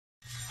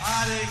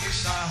Hare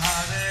Krishna,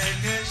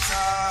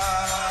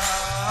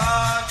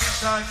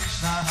 Krishna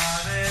Krishna,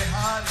 Hare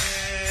Hare,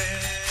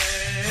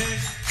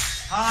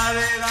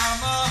 Hare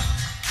Rama,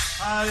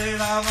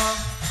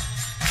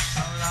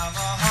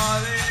 Rama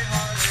Hare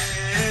Hare.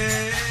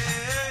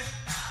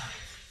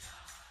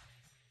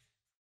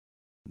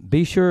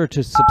 Be sure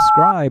to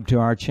subscribe to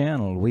our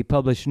channel. We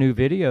publish new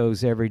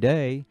videos every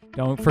day.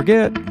 Don't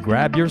forget,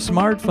 grab your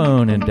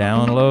smartphone and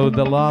download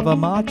the Lava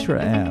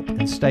Matra app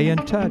and stay in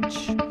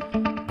touch.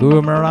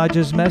 Guru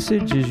Maharaj's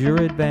message is your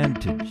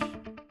advantage.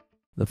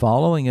 The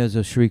following is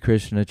a Sri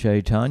Krishna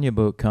Caitanya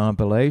Book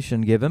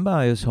compilation given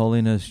by His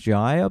Holiness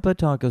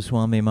Jayapataka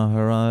Swami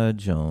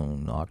Maharaj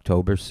on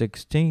October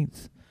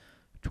 16th,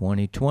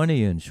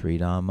 2020 in Sri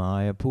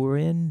Mayapur,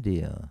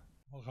 India.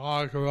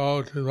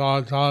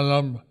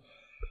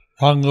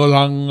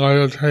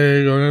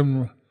 Pangalangayate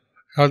Gurim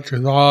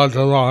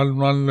Yatidhatavahan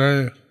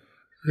Mande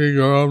Sri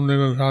Gurum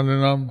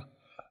Ninasaninam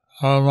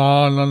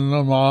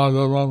Amananda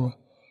Madhavam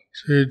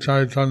Sri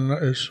Chaitanya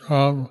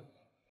Ishram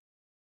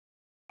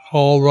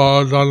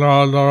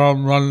Govardhanadaram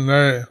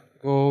Mande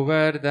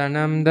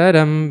Govardhanam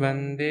Dharam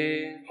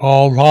Vande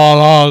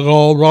Gopala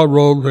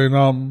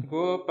Goparupinam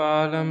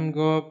Gopalam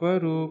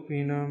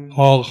Goparupinam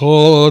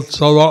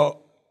Gokulotsava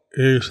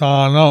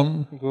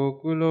Ishanam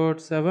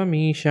Gokulotsavam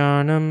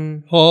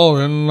Ishanam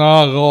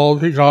Govinda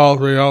Gopika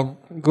Priyam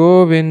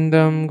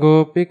Govindam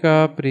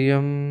Gopika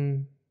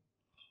Priyam.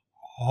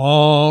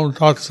 Om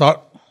Tat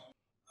Sat.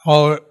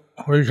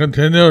 We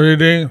continue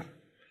reading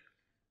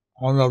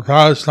on the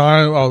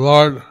pastime of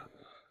Lord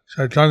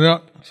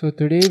Chaitanya. So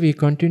today we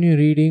continue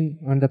reading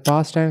on the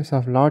pastimes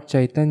of Lord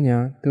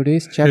Chaitanya.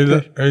 Today's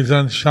chapter. He's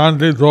in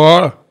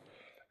Shantipur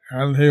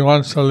and he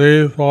wants to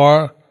leave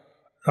for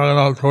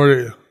Jagannath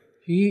Puri.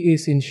 He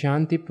is in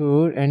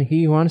Shantipur and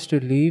he wants to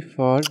leave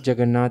for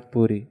Jagannath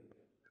Puri.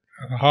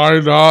 And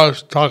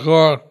Haridas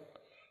Thakur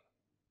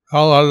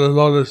fell at his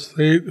lotus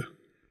feet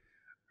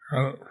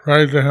and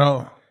prayed to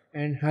him.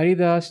 And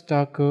Haridas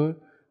Thakur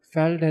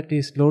fell at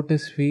his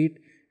lotus feet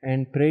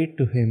and prayed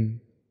to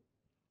him.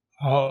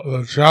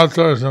 The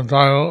chapter is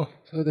entitled.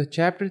 So the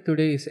chapter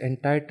today is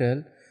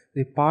entitled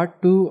the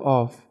part 2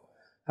 of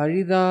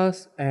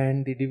Haridas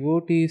and the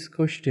devotees'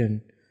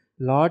 question,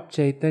 Lord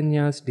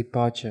Chaitanya's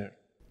departure.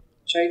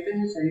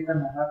 Chaitanya Charita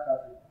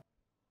Mahakavya.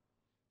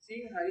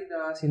 Seeing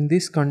Haridas in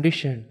this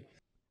condition,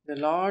 the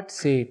Lord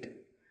said,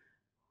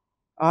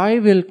 I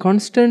will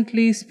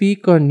constantly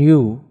speak on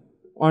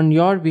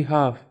your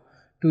behalf,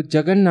 to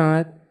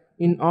Jagannath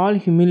in all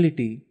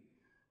humility.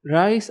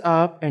 Rise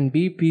up and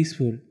be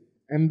peaceful.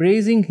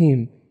 Embracing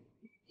him,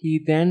 he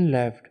then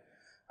left.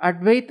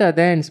 Advaita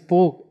then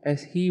spoke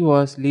as he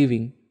was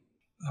leaving.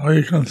 Now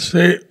you can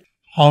see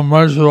how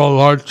merciful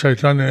Lord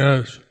Chaitanya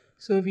is.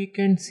 So we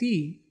can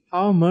see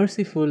how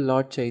merciful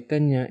Lord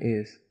Chaitanya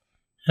is.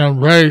 He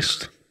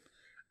embraced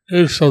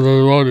each of the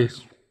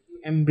devotees.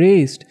 He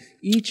embraced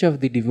each of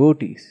the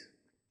devotees.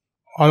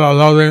 What a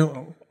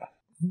loving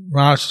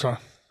master.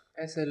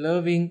 As a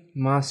loving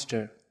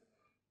master.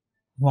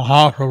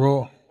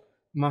 Mahaprabhu.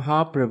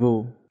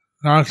 Mahaprabhu.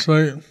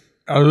 Naturally,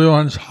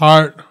 everyone's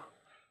heart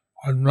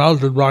was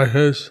melted by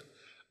his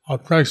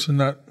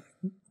affectionate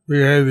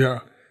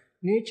behavior.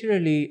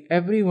 Naturally,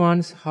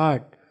 everyone's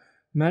heart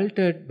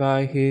melted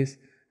by his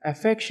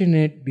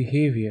affectionate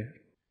behavior.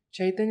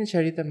 Chaitanya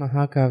Charita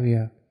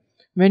Mahakavya.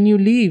 When you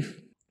leave,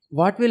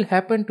 what will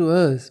happen to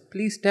us?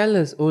 Please tell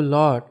us, O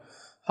Lord.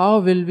 How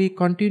will we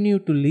continue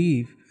to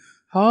live?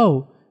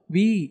 How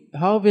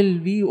will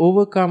we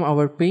overcome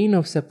our pain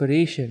of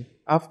separation?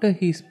 After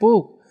he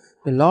spoke,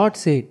 the Lord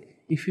said,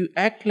 if you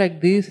act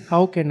like this,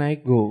 how can I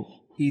go?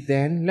 He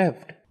then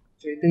left.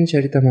 Chaitanya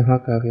Charita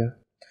Mahakavya.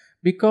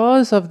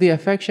 Because of the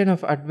affection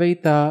of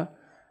Advaita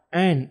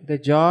and the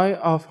joy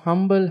of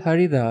humble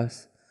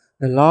Haridas,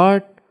 the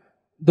Lord,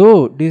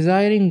 though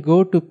desiring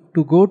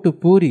to go to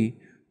Puri,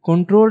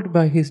 controlled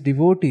by his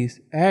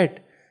devotees, ate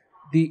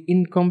the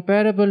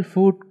incomparable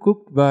food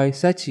cooked by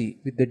Sachi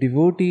with the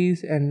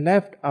devotees and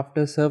left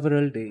after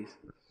several days.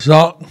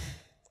 So,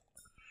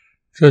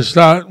 just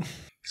that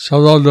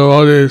several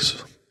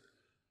devotees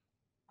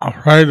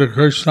prayed to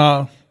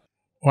Krishna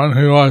when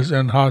he was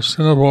in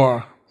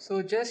Hastinapur.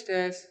 So just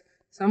as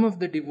some of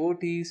the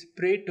devotees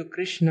prayed to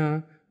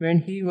Krishna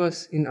when he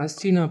was in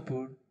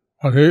Hastinapur,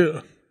 but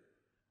he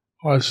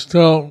was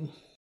still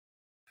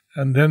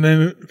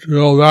intending to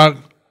go back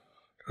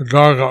to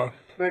Dwarka.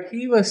 But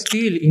he was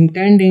still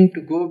intending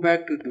to go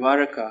back to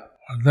Dwaraka.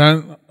 And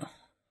then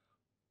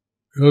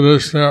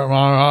Yudhishthira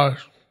Maharaj,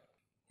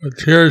 with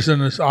tears in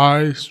his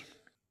eyes,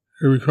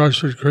 he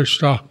requested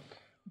Krishna.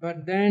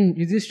 But then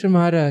Yudhishthira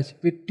Maharaj,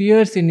 with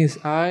tears in his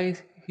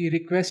eyes, he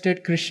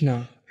requested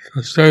Krishna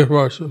to stay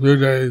for a few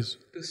days.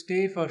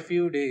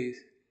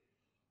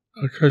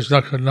 But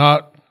Krishna could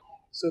not.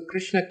 So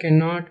Krishna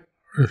cannot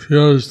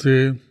refuse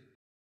the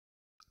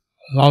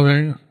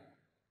loving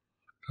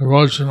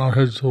devotion of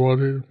his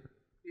devotees.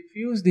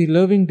 Refuse the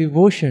loving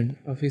devotion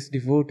of his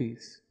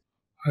devotees.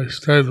 I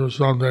stayed for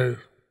some days.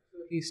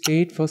 He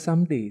stayed for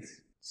some days.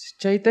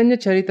 Chaitanya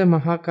Charita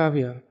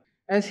Mahakavya.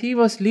 As he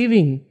was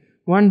leaving,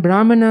 One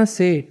Brahmana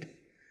said,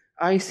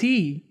 I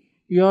see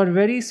your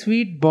very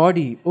sweet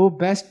body, O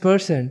best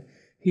person.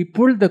 He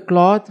pulled the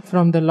cloth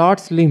from the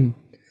Lord's limb.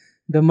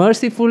 The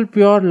merciful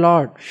pure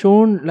Lord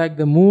shone like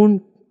the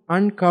moon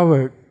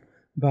uncovered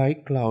by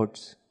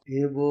clouds.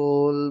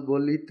 কেবল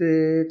বলিতে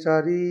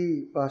চারি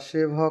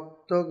পাশে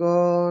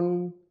ভক্তগণ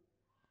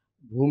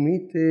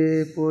ভূমিতে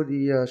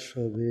পড়িয়া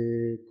সবে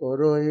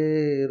করয়ে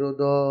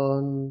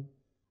রোদন.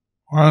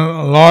 When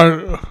Lord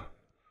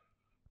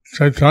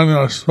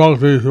Chaitanya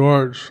spoke these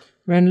words,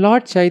 When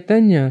Lord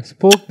Chaitanya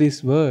spoke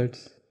these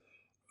words,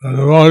 the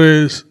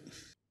devotees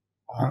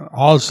on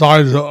all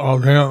sides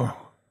of him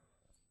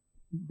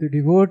the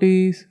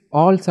devotees,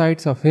 all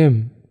sides of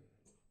him,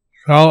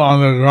 fell on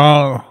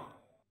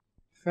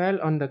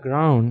the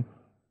ground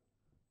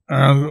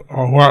and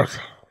wept.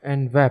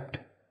 and wept.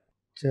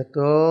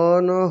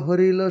 চেতন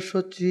হরিল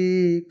সচি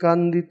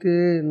কান্দিতে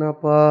না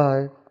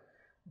পায়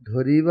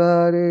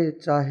ধরিবারে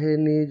চাহে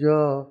নিজ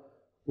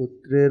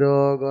পুত্রের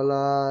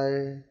গলায়.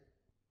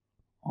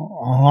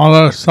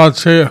 Mother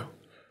Sachi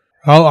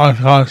fell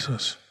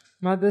unconscious.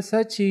 Mother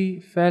Sachi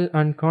fell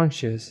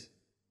unconscious.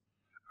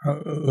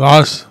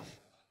 Thus,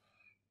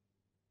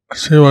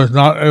 she was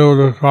not able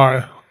to cry.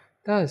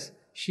 Thus,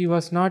 she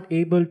was not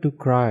able to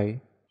cry.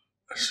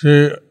 She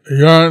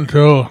yearned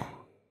to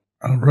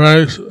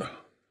embrace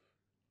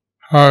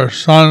her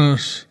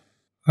son's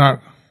neck.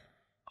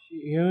 She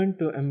yearned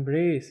to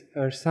embrace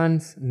her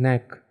son's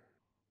neck.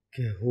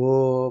 কেহ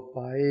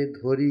পায়ে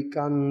ধরি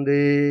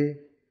কান্দে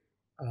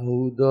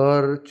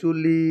আউদর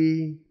চুলি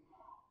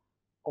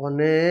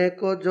অনেক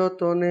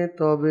যতনে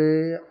তবে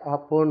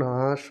আপনা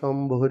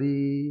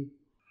সম্ভরি.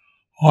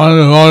 One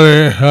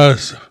devotee has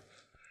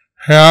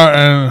hair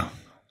in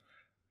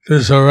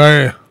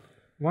disarray.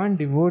 One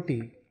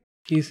devotee,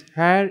 his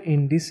hair in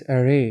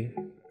disarray,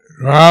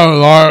 Grabbed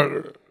Lord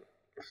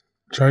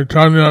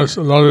Chaitanya's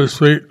lotus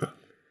feet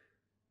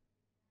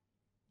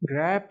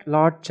grabbed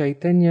Lord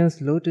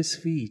Chaitanya's lotus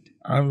feet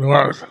and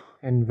wept.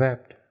 and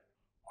wept.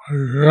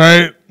 With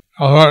great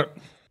effort,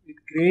 With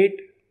great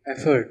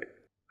effort,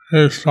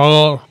 he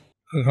struggled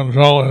to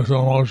control his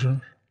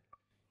emotions.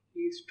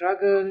 he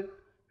struggled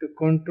to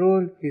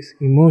control his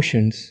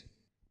emotions.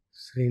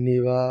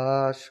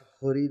 Srinivas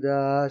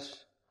Haridas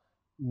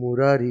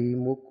Murari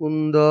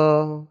Mukunda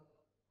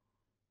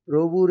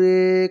প্রভুরে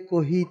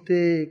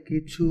কহিতে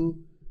কিছু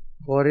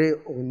করে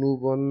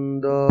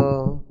অনুবন্ধ.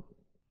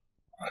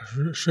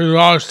 Sri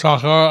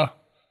Krishna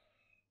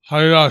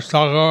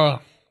Caitanya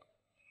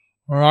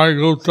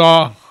Book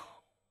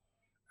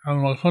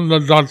and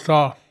Mukunda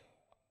Datta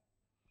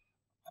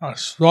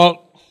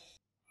spoke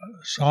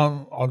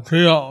some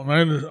appeal,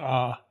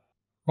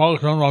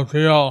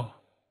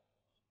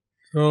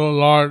 to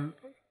Lord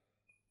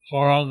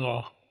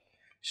Gauranga.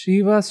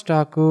 Srivas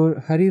Thakur,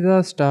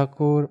 Haridas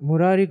Thakur,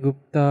 Murari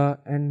Gupta,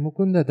 and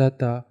Mukunda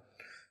Datta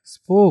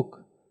spoke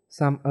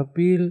some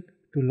appeal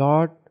to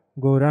Lord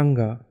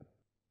Gauranga.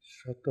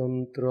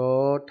 স্বতন্ত্র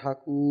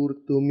ঠাকুর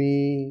তুমি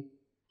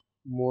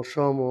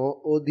মসম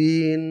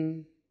অধীন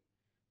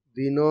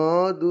দিন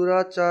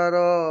দুরাচার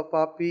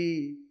পাপী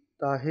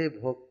তাহে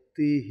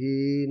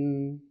ভক্তিহীন.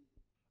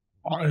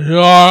 You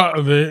are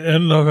the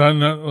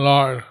independent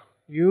Lord.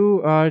 You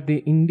are the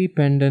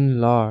independent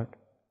Lord.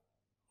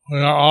 We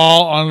are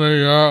all under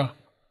your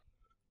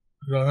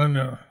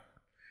dominion.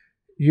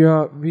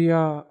 We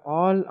are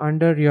all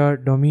under your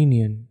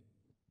dominion.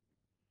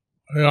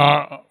 We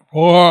are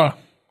poor,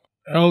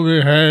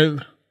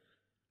 ill-behaved,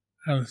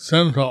 and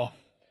sinful,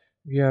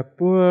 We are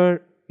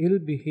poor,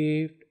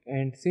 ill-behaved,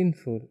 and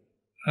sinful,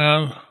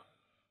 and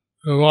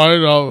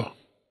devoid of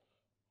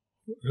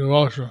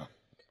devotion.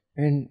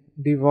 and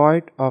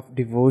devoid of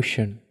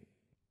devotion.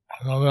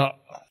 So that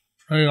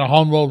make a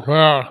humble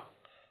prayer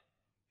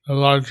to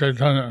Lord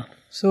Chaitanya.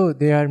 So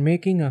they are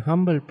making a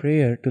humble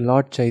prayer to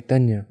Lord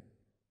Chaitanya.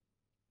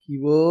 কি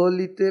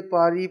বলিতে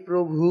পারি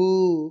প্রভু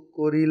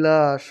করিলা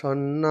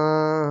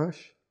সন্ন্যাস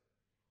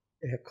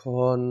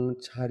এখন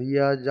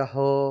ছাড়িয়া যাহ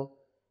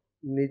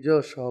নিজ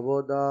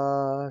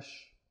সবদাস.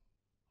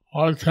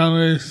 What can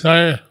we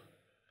say,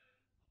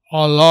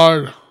 O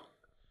Lord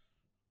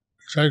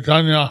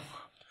Chaitanya?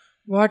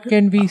 What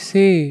can we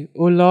say,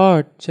 O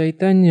Lord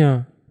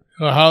Chaitanya?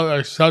 You have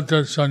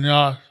accepted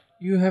sannyas.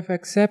 You have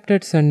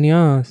accepted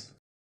sannyas.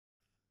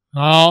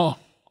 Now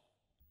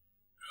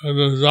you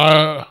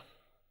desire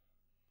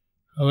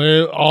to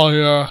leave all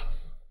your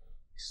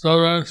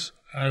servants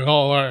and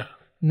go away.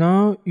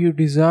 Now you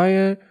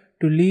desire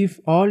to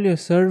leave all your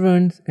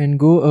servants and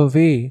go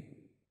away.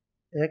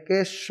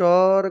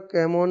 একেশ্বর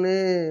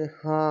কেমনে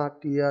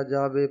হাঁটিয়া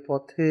যাবে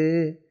পথে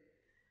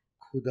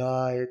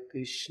ক্ষুধায়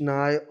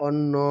তৃষ্ণায়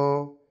অন্ন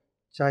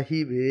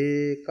চাহিবে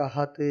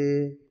কাহাতে.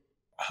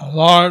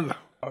 Lord,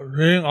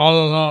 being all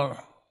alone,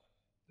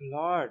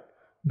 Lord,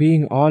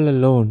 being all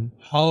alone.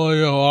 how will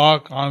you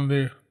walk on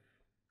the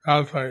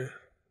pathway?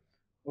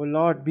 O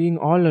Lord, being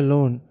all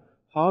alone,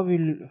 how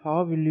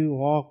will you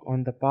walk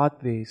on the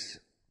pathways?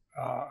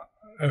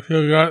 If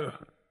you get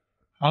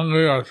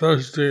hungry or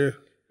thirsty,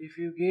 If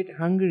you get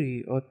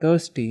hungry or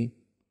thirsty,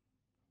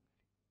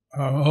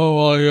 who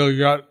will you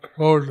get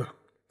food?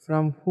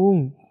 From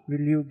whom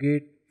will you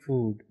get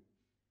food?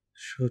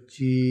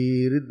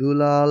 শচীর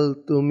দুলাল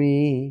তুমি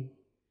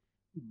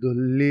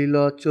দুল্লিল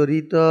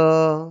চরিত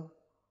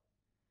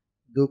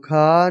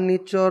দুখানি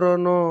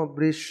চরণ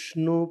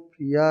বিষ্ণু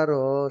প্রিয়ার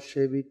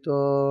সেবিত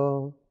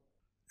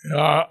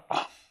Yeah,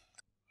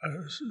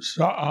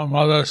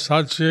 Mother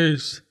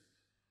Sachi's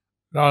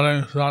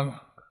darling son.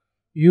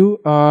 You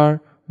are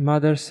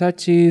Mother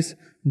Sachi's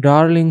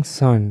darling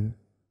son.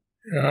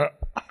 Your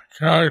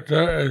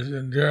character is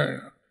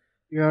endearing.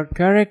 Your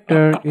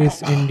character is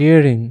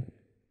endearing.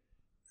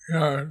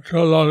 Your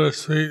two lotus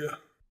feet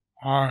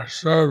are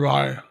served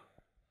by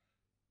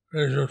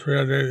Vishnu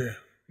Priya Devi.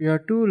 Your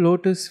two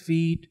lotus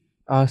feet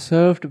are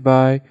served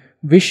by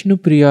Vishnu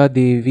Priya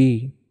Devi.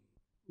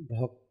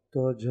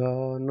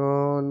 ভক্তজন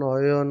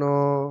নয়ন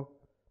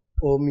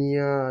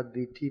অমিয়া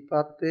দিঠি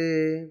পাতে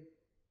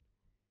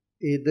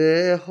এ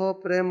দেহ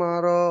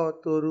প্রেমার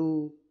তরু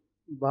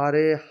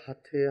বারে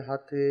হাতে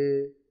হাতে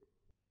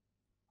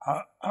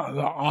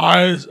The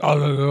eyes of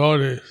the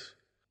devotees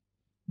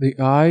The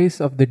eyes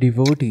of the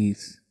devotees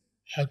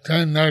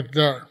obtain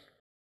nectar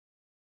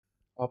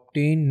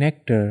obtain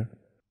nectar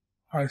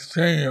by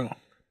seeing you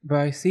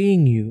by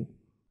seeing you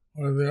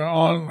with their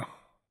own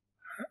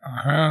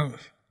hands.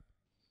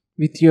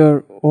 with your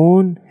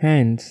own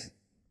hands.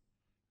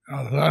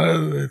 That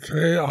is the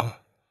tree of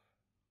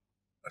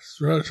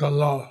spiritual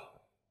love.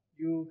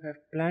 You have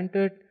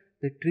planted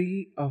the tree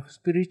of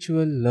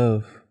spiritual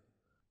love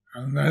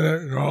And made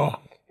it grow.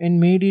 and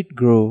made it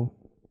grow.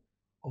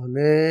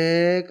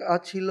 অনেক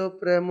আছিল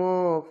প্রেম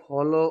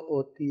ফল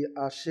অতি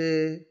আসে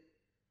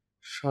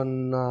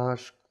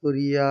সন্ন্যাস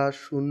করিয়া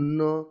শূন্য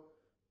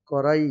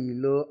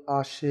করাইল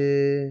আসে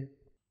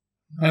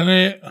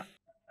Many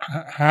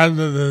had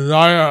the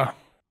desire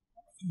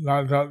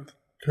that the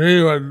tree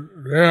would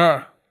bear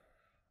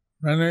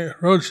many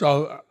fruits of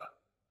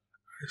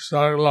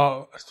ecstatic love,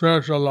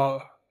 spiritual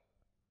love.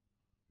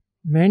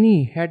 Many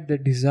had the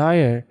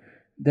desire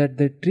that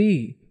the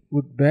tree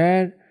would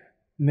bear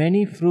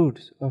many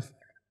fruits of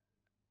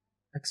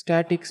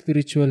ecstatic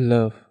spiritual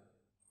love.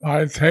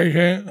 By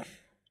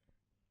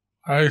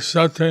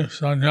accepting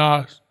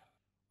sannyas,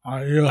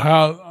 you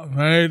have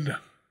made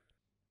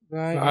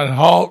By, that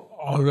hope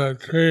of the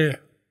tree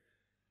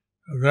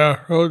to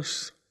bear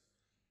fruits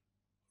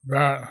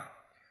barren.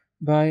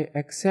 by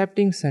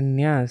accepting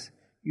sannyas,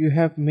 you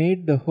have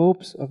made the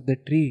hopes of the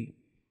tree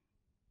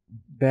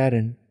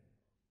barren,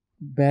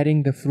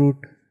 bearing the fruit.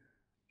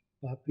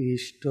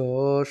 পাপিষ্ট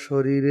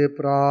শরীরে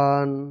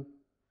প্রাণ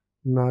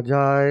না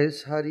যায়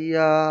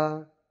ছাড়িয়া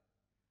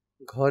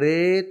ঘরে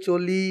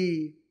চলি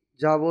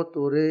যাব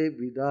তোরে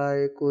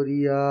বিদায়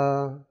করিয়া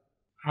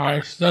Our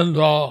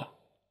sinful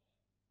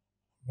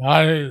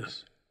bodies,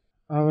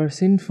 Our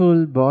sinful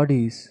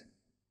bodies,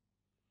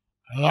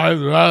 life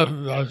breath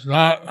does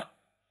not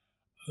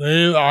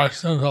leave our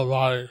sinful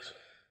bodies.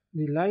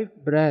 the life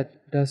breath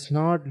does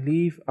not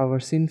leave our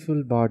sinful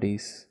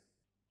bodies.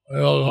 We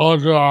will go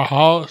to our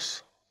house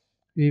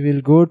We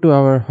will go to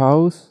our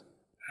house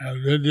and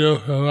bid you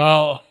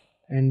farewell.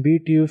 and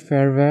bid you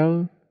farewell.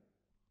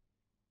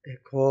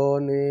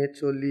 এখনে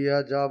চলিয়া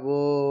যাব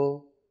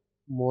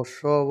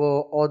মসব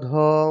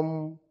অধম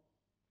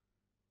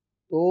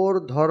তোর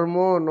ধর্ম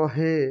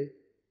নহে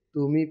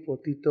তুমি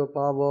পতিত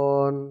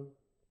পাবন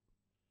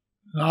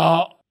Now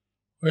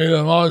we,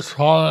 the most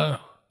fallen,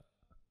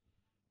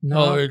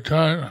 Now, will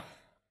return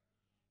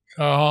to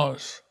our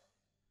house.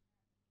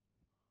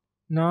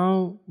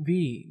 now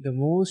we, the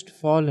most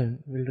fallen,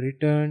 will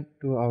return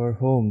to our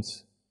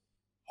homes.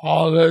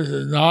 All this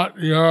is not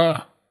your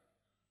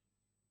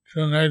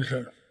true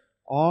nature.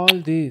 All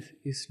this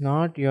is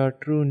not your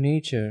true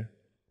nature,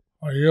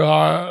 For you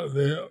are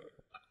the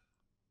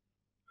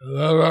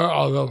deliverer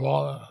of the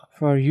fallen.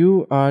 for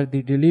you are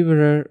the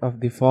deliverer of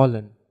the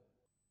fallen.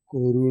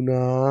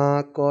 করুণা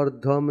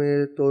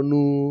কর্ধমের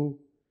তনু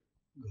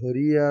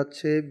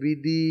ঘরিয়াছে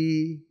বিধি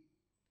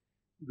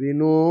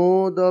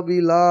বিনোদ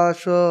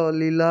বিলাস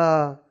লীলা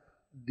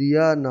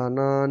দিয়া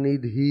নানা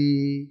নিধি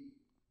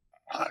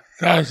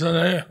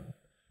Destiny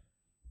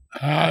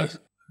has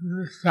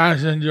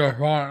fashioned your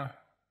form.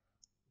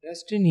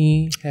 Destiny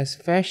has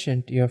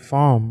fashioned your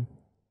form.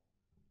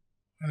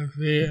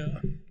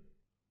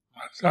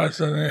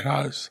 Destiny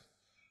has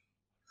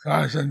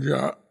fashioned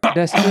your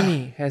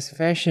Destiny has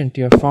fashioned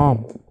your form.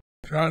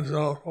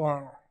 transcendental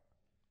form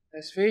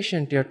Has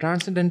fashioned your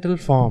transcendental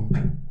form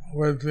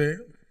with the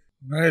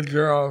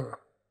nature of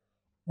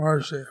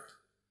mercy.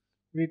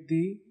 with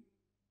the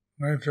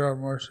Nature of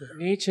mercy.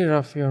 nature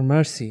of your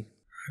mercy.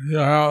 You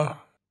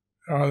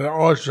are the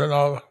ocean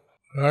of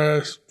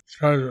various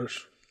treasures.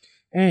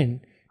 And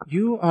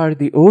you are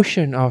the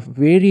ocean of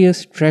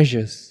various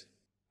treasures,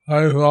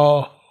 Playful,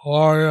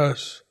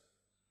 glorious,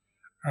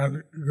 and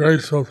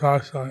graceful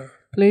pastime.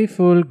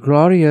 playful,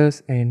 glorious,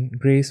 and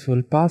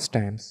graceful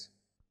pastimes.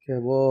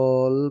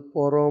 কেবল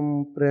পরম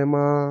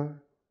প্রেমা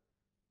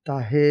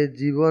তাহে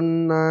জীবন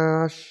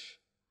নাশ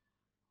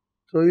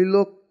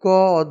ত্রৈলোক্য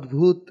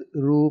অদ্ভুত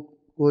রূপ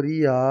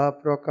করিয়া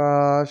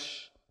প্রকাশ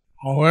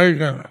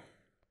awaken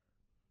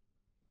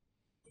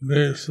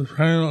the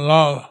supreme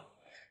love.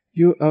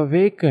 You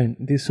awaken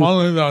the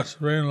Only the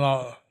supreme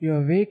love. You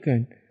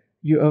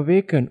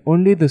awaken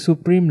only the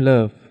supreme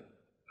love,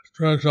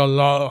 Spiritual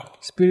love.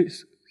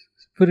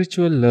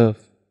 Spiritual love.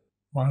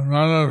 By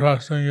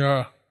manifesting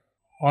your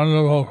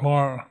wonderful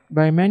form,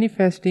 By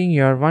manifesting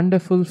your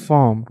wonderful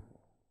form,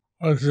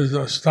 which is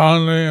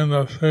astounding in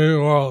the three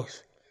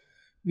worlds.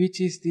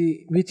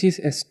 which is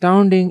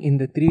astounding in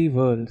the three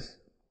worlds.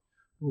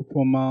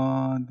 উপমা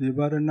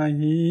দেবার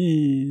নাহি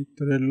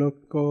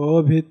ত্রৈলোক্য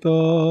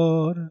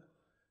ভিতর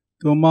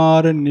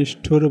তোমার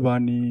নিষ্ঠুর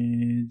বাণী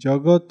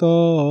জগত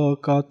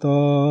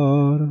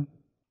কাতর।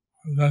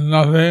 There's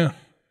nothing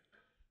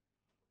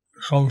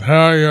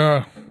compare your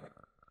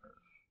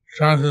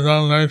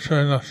transcendental nature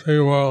in the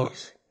three worlds.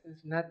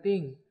 There's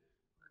nothing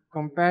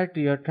compared to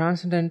your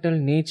transcendental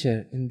nature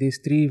in these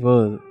three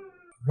worlds.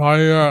 By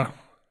your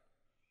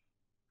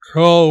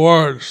cruel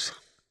words,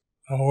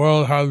 the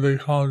world has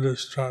become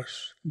distressed.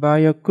 By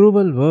your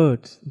cruel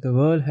words, the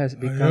world has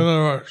The become.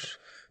 universe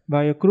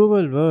By your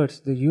cruel words,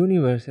 the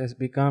universe has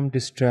become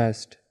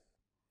distressed.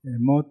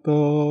 এমত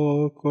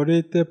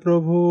করিতে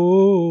প্রভু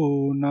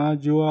না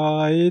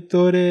জুয়াই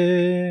তোরে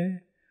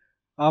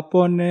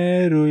আপনে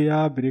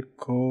রুইয়া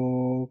বৃক্ষ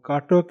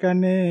কাটো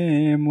কেনে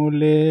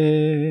মূলে।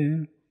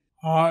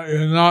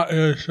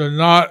 you should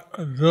not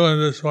do it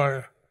this way.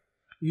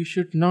 You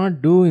should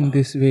not do in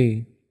this way,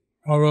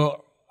 Prabhu,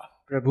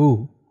 Prabhu.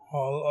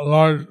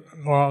 Lord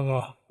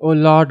Gauranga, O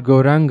Lord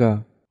Gauranga,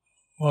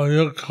 will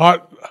you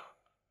cut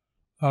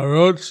the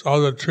roots of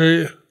the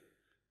tree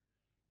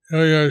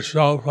you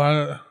yourself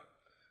planted?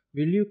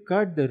 will you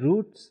cut the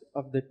roots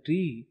of the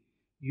tree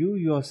you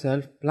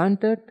yourself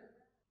planted?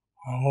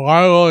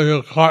 Why will you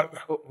cut?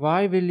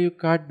 Why will you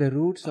cut the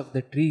roots of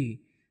the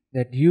tree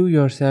that you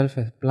yourself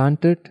have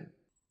planted?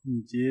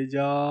 যে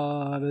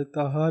যার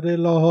তাহারে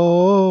লহ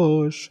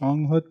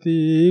সংহতি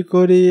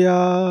করিয়া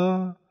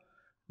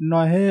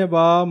নহে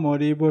বা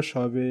মরিব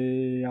সবে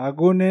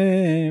আগুনে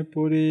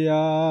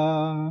পুরিয়া।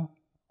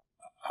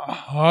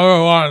 Whoever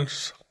wants,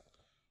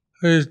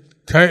 please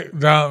take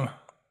them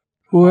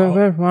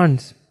Whoever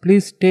wants,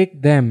 please take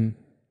them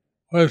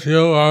with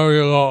you wherever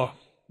you go.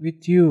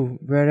 with you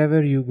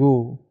wherever you go.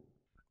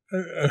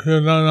 If you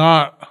do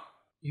not,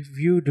 If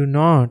you do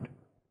not,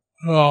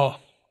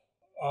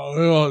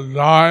 we will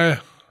die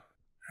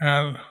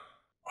and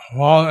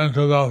fall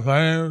into the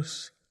flames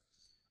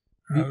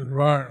and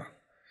burn.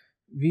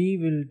 we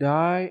will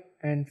die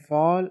and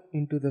fall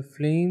into the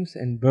flames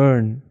and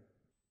burn.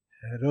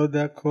 Hero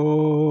দেখো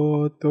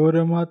তোর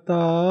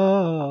মাতা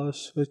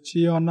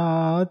সচি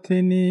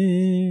অনাথিনী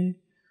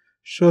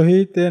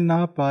সহিতে না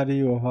পারি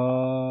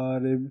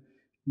ওহার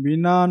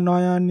বিনা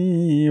নয়নী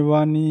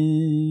বাণী।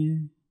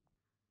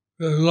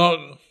 Just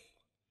look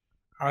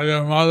at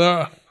your mother,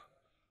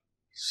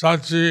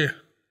 Sachi,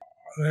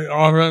 the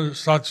orphan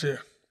Sachi.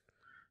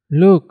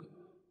 Look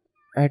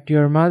at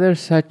your mother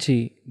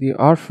Sachi, the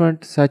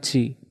orphaned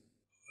Sachi,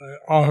 The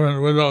orphan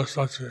widow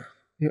Sachi.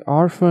 the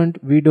orphaned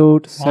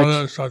widowed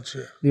Mother Sachi,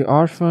 Sachi. the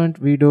orphaned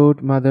widowed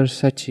mother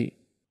Sachi.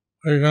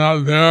 We cannot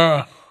bear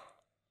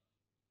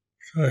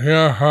to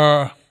hear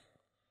her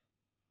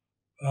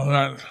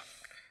lament.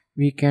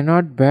 We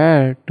cannot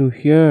bear to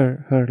hear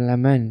her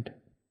lament.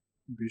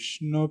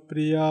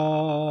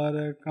 বিষ্ণুপ্রিয়ার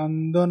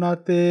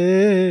কান্দনাতে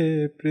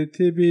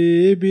পৃথিবী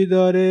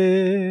বিদরে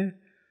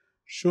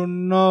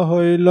শূন্য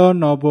হইল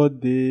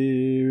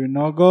নবদ্বীপ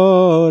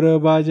নগর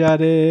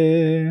বাজারে।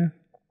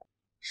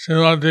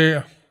 Srimati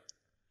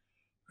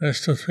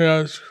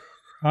Vishnupriya's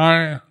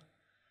crying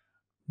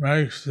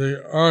makes the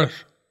earth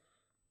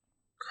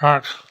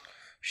crack.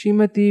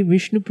 Srimati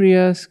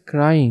Vishnupriya's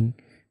crying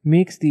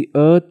makes the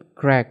earth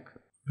crack.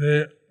 The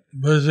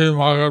busy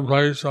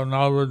marketplace of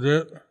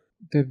Navadvip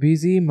The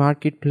busy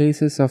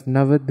marketplaces of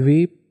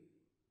Navadvip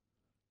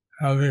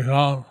have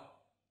become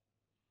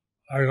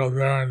like a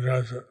barren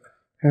desert.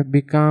 have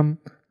become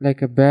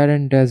like a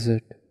barren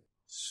desert.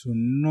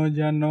 শূন্য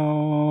যেন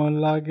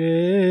লাগে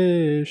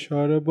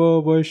সর্ব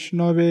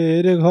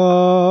বৈষ্ণবের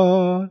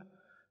ঘর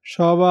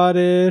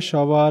সবারে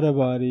সবার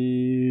বাড়ি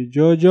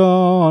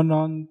যোজন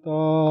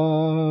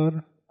অন্তর।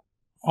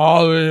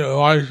 All the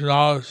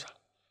Vaishnavas'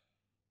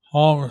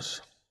 homes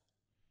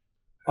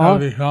have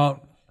become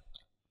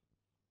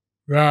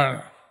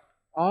barren.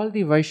 All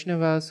the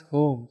Vaishnavas'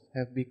 homes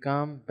have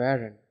become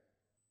barren.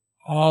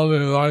 All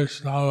the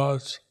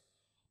Vaishnavas'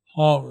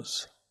 homes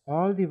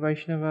All the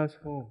Vaishnavas'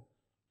 homes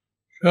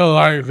feel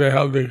like they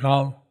have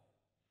become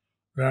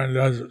barren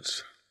deserts.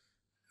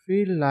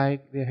 feels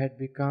like they have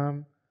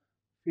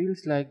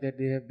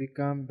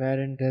become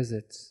barren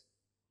deserts.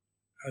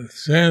 It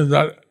seems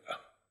that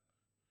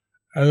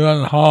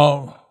everyone's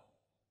home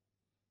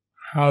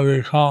have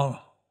become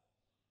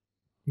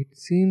It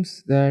seems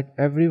that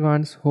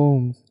everyone's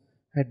homes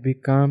had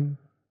become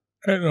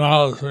 8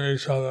 miles from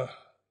each other.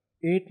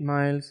 8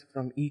 miles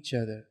from each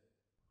other.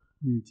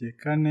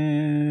 যেখানে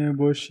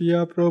বসিয়া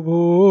প্রভু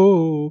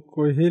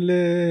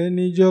কহিলে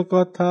নিজ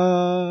কথা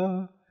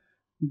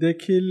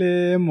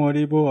দেখিলে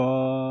মরিব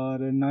আর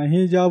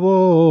নাহি যাব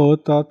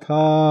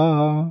তথা।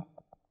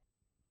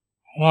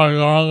 Lord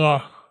Ganga,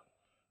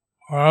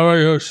 wherever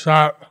you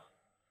sat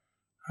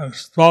and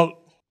spoke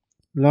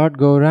Lord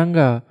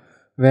Gauranga,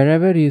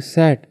 wherever you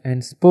sat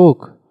and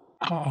spoke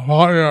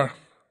about your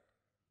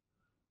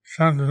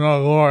sentinel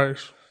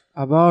glories,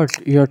 about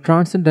your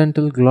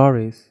transcendental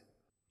glories,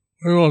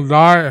 we will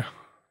die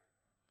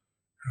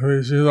if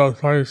we see those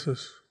places.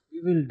 we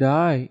will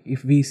die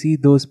if we see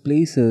those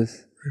places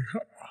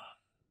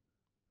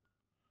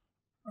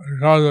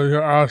Because of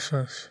your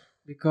absence.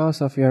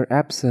 because of your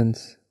absence.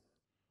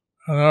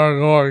 And never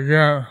go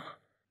again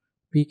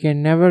We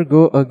can never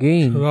go to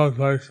again those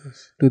places.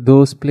 to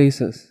those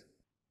places.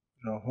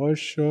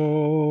 রহস্য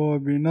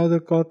বিনোদ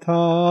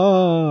কথা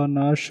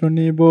না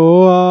শুনিব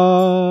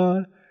আর,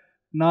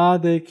 না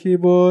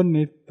দেখিব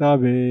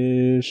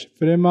নিত্যাবেশ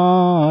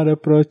প্রেমার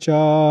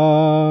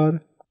প্রচার।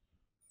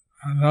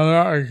 And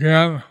never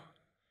again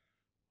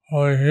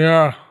will we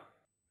hear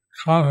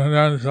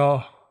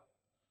confidential,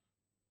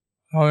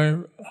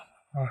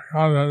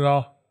 confidential,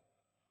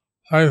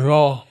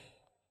 faithful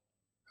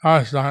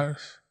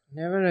pastimes.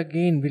 Never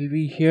again will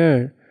we hear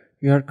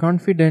your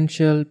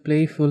confidential,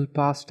 playful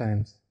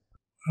pastimes.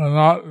 We will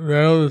not be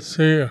able to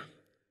see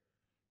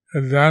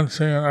the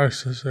dancing in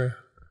ecstasy.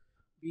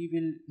 We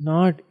will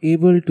not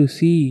able to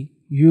see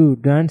you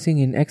dancing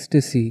in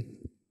ecstasy,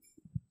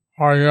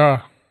 Or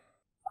your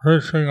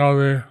preaching of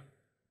the,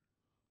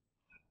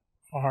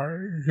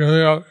 or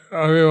giving up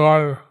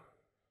everyone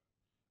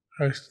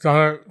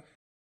ecstatic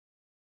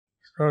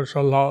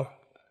spiritual love.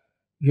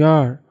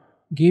 your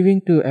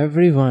giving to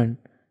everyone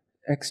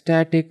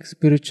ecstatic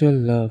spiritual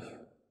love.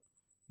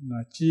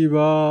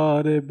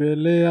 নাচিবার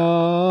বেলে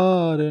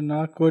আর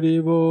না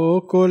করিব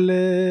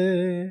কোলে,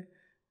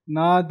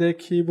 না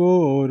দেখিব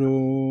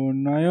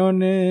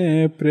নয়নে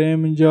প্রেম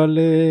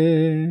জলে।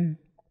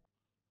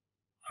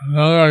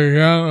 Never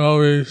again will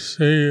we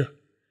see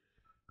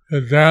the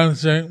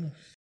dancing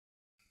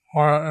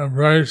or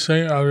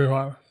embracing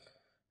everyone.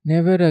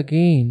 Never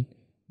again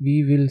we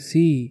will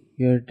see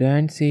your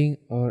dancing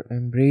or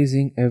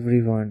embracing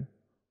everyone.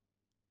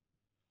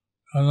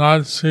 And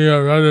not see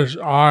your reddish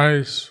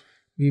eyes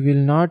We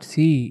will not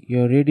see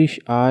your reddish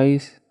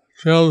eyes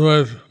filled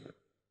with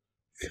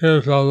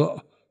tears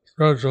of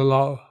spiritual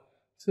love.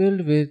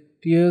 filled with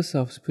tears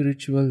of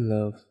spiritual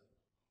love.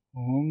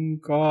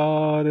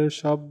 ওঙ্কার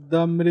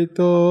শব্দামৃত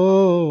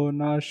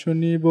না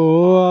শুনিব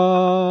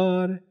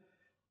আর,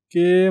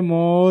 কে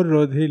মোর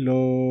রধিল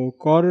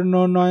কর্ণ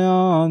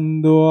নয়ন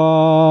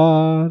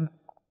দুয়ার।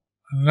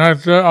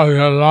 Nectar of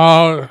your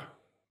loud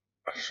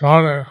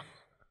shouting,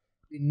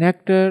 The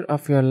nectar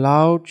of your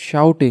loud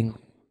shouting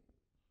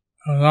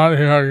and not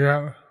hear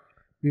again.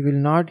 we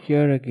will not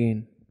hear again.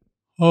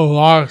 Who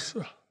blocks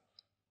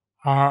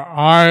our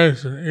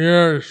eyes and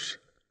ears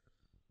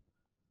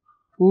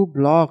Who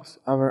blocks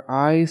our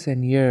eyes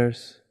and ears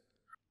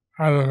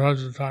at the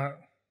present time?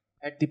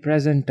 at the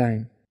present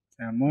time?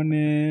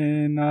 কেমনে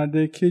না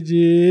দেখি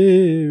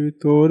জীব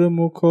তোর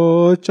মুখ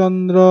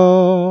চন্দ্র,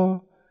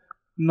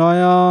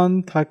 নয়ন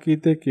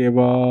থাকিতে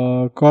কেবা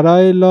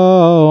করাইল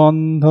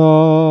অন্ধ।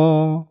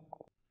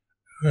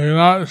 We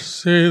not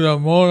see the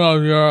moon of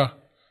your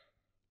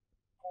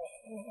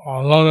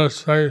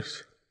lotus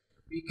face.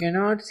 We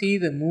cannot see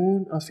the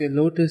moon of your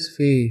lotus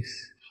face.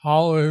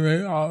 How we may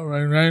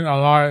remain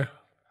alive.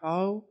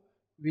 How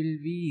will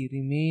we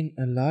remain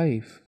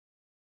alive?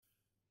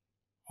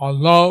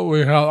 Although we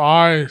have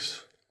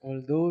eyes,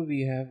 Although we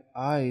have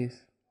eyes,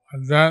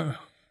 and then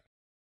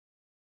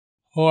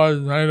who has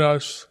made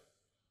us?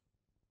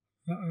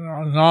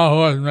 Now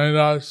who has made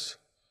us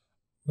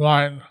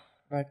blind?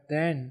 but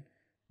then,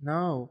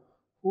 now,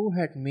 who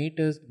had made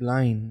us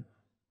blind?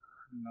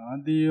 না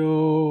দিও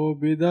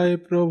বিদায়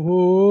প্রভু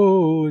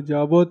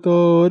যাব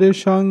তোর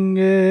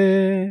সঙ্গে,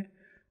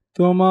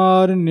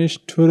 তোমার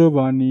নিষ্ঠুর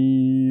বাণী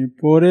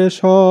পরে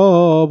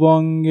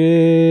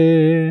সবঙ্গে।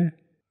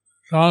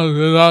 Don't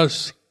bid us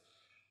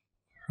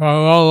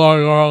farewell,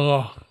 Lord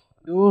Gauranga.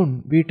 Don't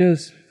bid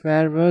us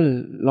farewell,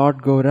 Lord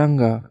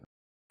Gauranga.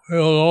 We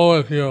will go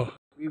with you.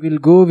 We will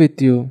go with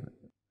you.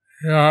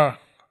 Your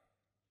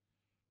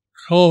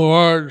cool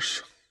words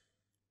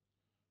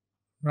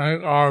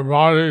make our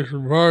bodies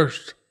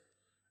burst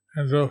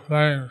into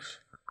flames.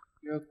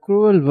 Your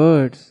cruel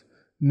words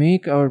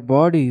make our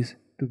bodies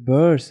to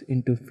burst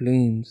into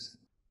flames.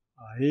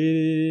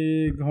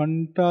 আহিরে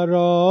ঘণ্টার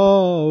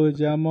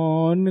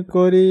যেমন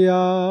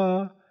করিয়া,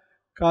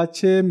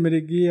 কাছে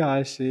মৃগী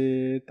আসে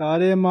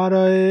তারে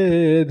মারয়ে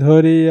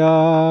ধরিয়া।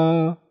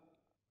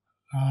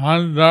 The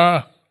hunter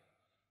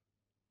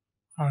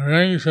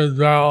rings his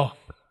bell,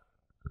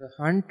 The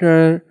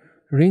hunter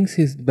rings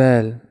his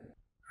bell,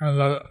 and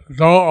the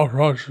doe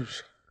approaches.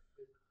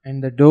 and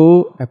the doe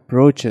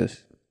approaches.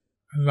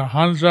 And the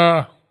hunter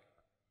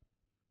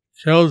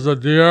kills the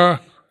deer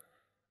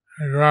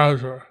and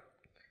grabs her.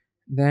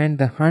 Then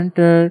the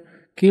hunter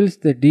kills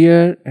the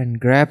deer and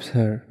grabs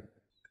her.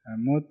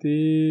 এমতি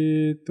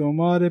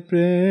তোমার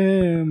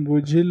প্রেম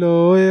বুঝিল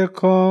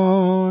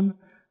এখন,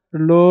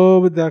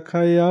 লোভ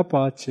দেখাইয়া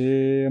পাছে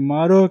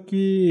মারো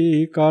কি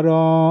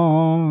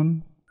কারণ।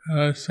 In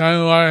the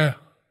same way,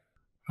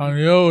 from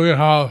you we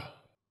have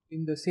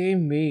In the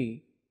same way,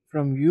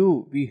 from you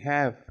we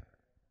have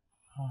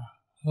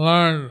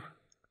learned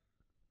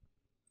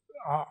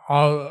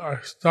of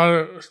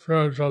ecstatic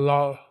spiritual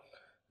love.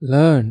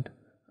 learned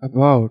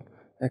about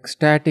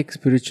ecstatic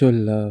spiritual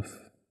love.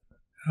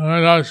 You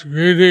made us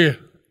greedy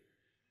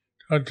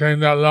to attain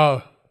that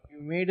love. You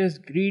made us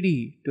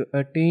greedy to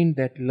attain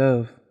that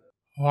love.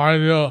 Why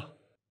do you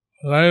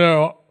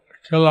later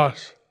kill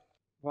us?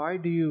 Why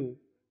do you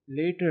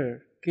later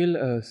kill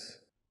us?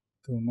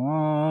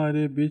 তোমার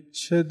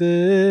বিচ্ছেদে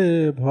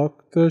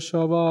ভক্ত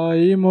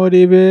সবাই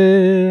মরিবে,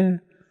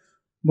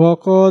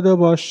 ভকত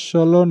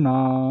বৎসল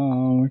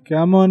নাম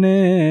কেমনে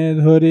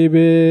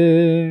ধরিবে।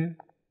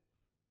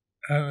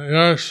 And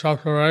your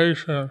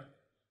separation,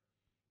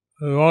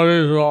 the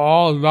devotees will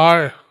all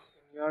die.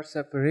 In your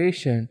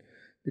separation,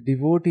 the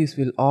devotees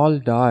will all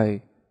die.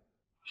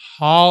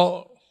 How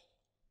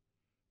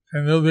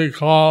can you be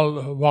called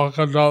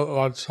Bhakata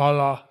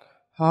Vatsala,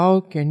 How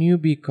can you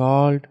be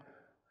called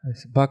as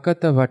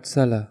Bhakata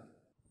Vatsala,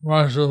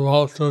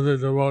 merciful to the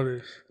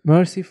devotees,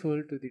 merciful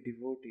to the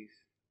devotees,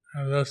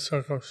 in this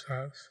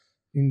circumstance?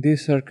 in this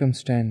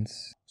circumstance?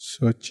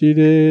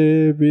 সচিরে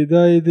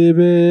বিদায়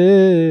দেবে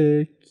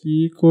কি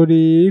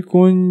করি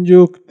কোন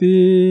যুক্তি,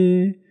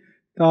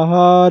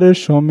 তাহার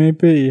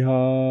সমীপে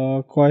ইহা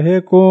কহে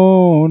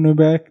কোন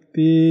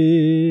ব্যক্তি।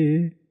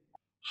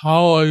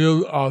 How will you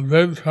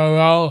bid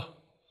farewell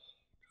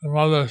to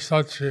Mother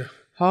Sachi?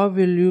 How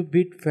will you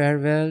bid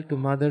farewell to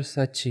Mother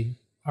Sachi?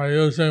 By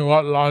using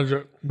what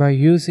logic? By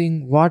using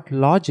what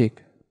logic?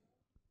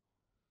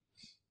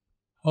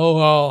 Who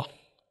will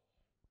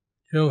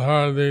give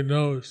her the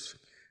news?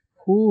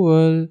 Who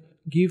will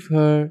give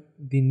her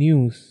the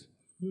news?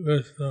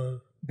 This news.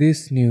 This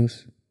news.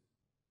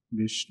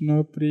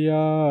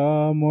 Bishnupriya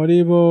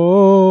মরিব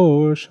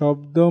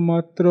শব্দ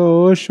মাত্র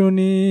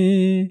শুনি,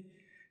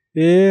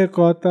 এ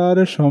কথার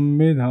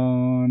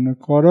সংবিধান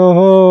করহ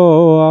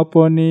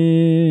আপনি।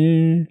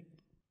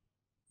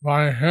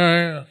 By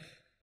hearing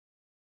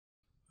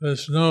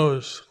this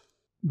news,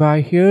 By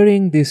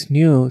hearing this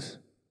news,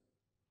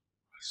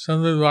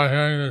 simply by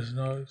hearing this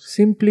news,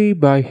 simply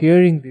by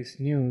hearing this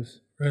news,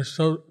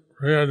 Vishnu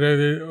Priya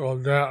Devi will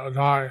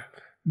die.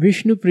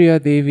 Vishnupriya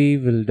Devi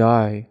will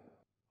die.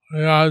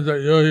 We ask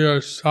that you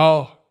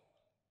yourself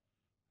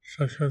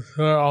should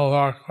consider all of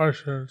our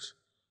questions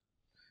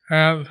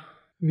and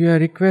We are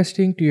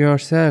requesting to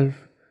yourself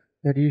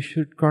that you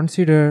should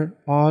consider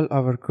all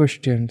our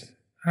questions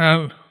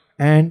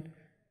and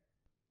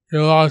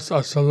give us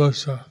a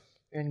solution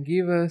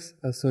give us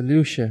a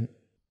solution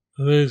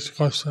to these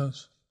questions.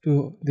 to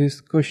these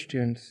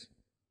questions.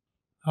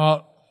 Now,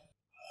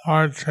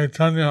 Lord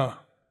Chaitanya,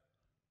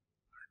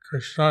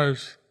 Krishna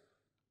is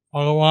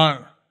Bhagavan.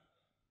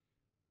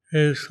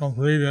 He is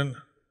completing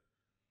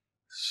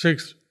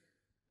 6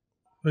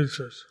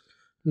 features.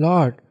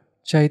 Lord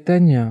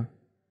Chaitanya,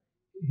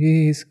 He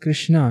is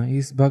Krishna, He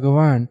is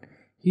Bhagavan.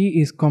 He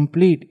is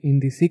complete in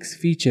the 6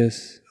 features.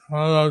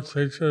 One of those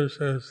features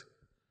is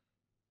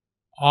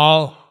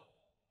all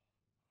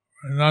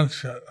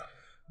renunciate.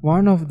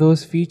 One of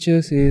those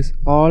features is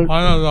all.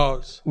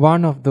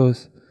 One of those.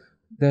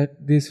 That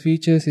these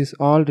features is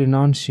all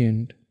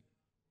renunciant.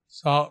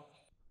 So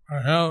for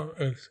him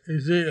it's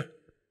easy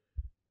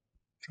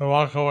to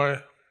walk away.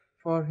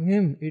 For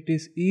him it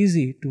is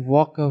easy to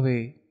walk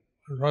away.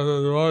 For the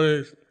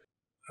devotees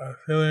are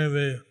feeling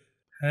the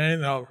pain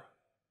of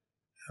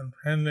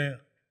impending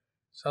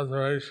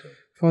separation.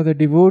 For the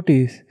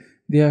devotees,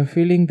 they are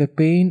feeling the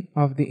pain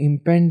of the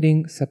impending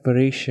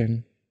separation.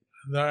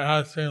 They're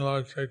asking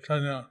Lord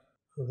Chaitanya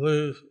to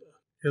please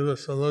give a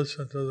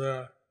solution to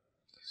their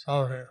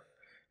suffering.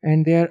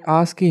 And they are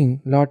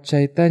asking Lord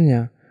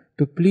Chaitanya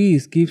to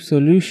please give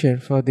solution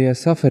for their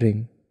suffering.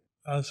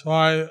 That's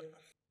why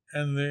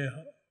in the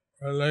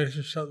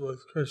relationship with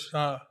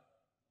Krishna,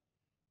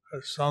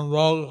 it's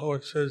Sambhog,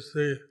 which is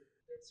the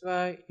That's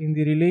why in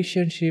the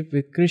relationship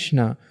with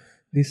Krishna,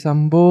 the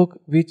Sambhog,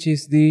 which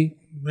is the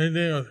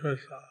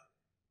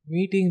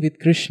meeting with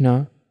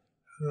Krishna,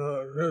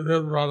 the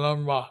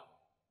Vipralamba,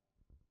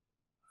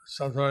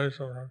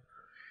 separation from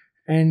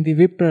and the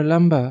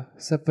Vipralamba,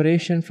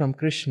 separation from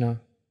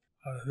Krishna.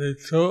 The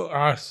 2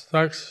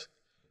 aspects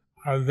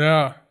are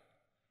there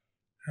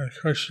in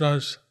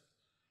Krishna's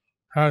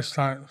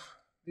pastimes.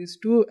 These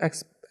 2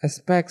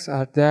 aspects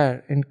are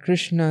there in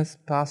Krishna's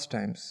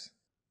pastimes.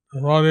 The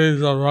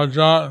devotees of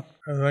Raja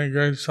had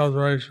great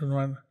separation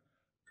when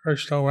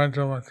Krishna went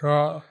to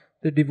Mathura.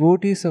 The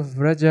devotees of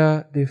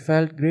Vraja, they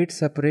felt great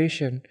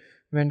separation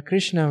when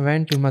Krishna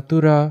went to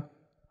Mathura.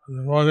 The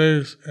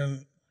devotees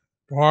in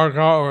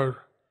Dwarka were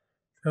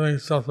feeling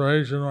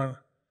separation when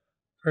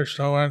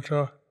Krishna went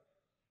to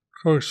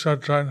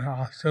Kurukshetra and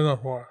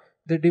Hastinapur.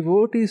 The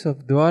devotees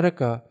of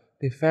Dwaraka,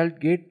 they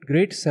felt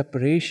great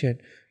separation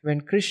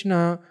when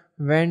Krishna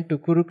went to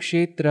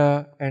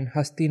Kurukshetra and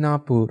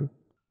Hastinapur.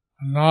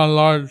 Now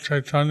Lord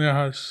Chaitanya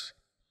has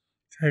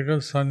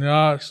taken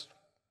sannyas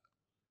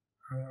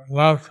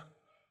left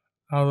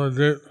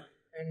Navadvip.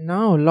 And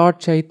now Lord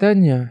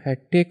Chaitanya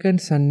had taken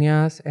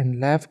sannyas and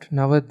left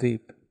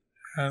Navadvip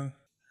And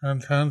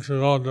intend to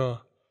go to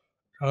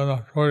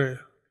Jagannath Puri.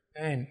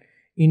 and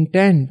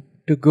intend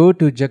to go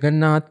to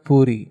Jagannath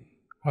Puri.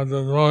 But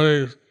the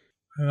devotees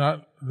are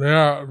not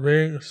there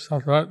being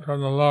separate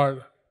from the Lord.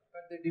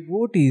 But the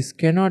devotees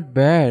cannot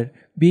bear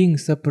being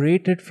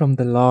separated from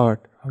the Lord.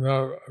 And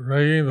they're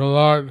begging the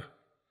Lord,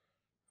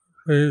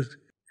 please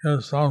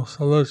give some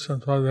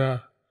solution for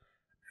their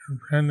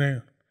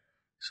impending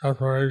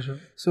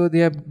separation. So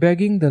they are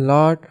begging the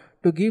Lord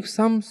to give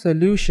some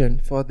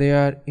solution for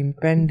their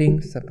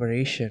impending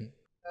separation.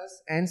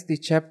 Thus ends the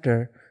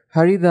chapter.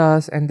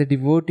 Haridas and the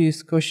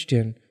devotees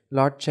question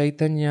Lord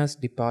Chaitanya's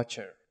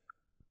departure.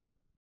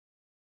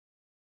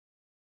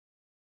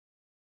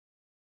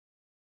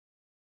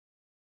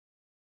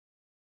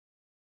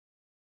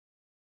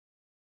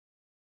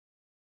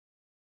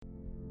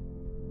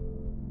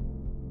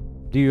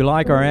 Do you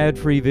like our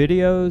ad-free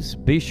videos?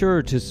 Be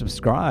sure to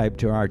subscribe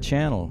to our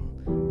channel.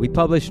 We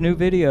publish new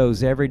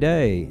videos every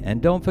day,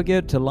 and don't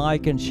forget to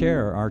like and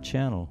share our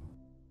channel.